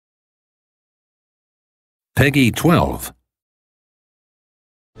Peggy 12.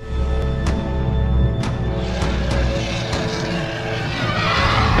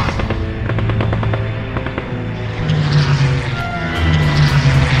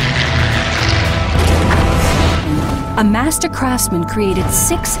 A master craftsman created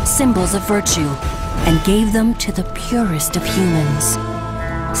 6 symbols of virtue and gave them to the purest of humans.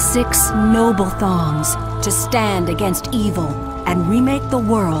 6 noble thongs to stand against evil and remake the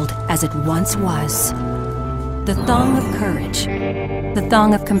world as it once was. The thong of courage, the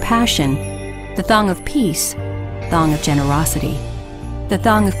thong of compassion, the thong of peace, thong of generosity, the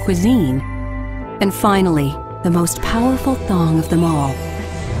thong of cuisine, and finally, the most powerful thong of them all,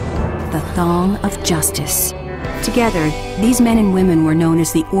 the thong of justice. Together, these men and women were known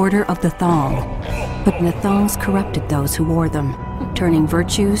as the Order of the Thong, but the thongs corrupted those who wore them, turning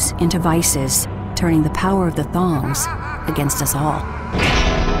virtues into vices, turning the power of the thongs against us all.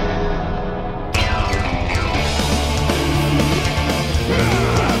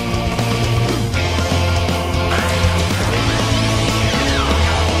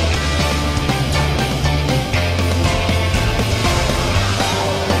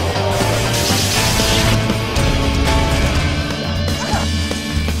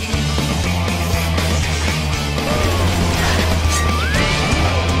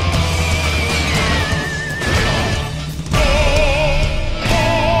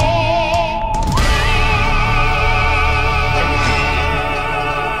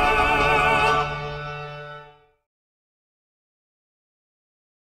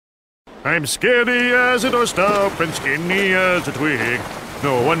 I'm scaredy as a doorstop and skinny as a twig.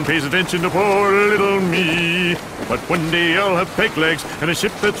 No one pays attention to poor little me. But one day I'll have peg legs and a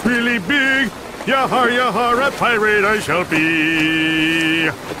ship that's really big. Yah-har, a pirate I shall be.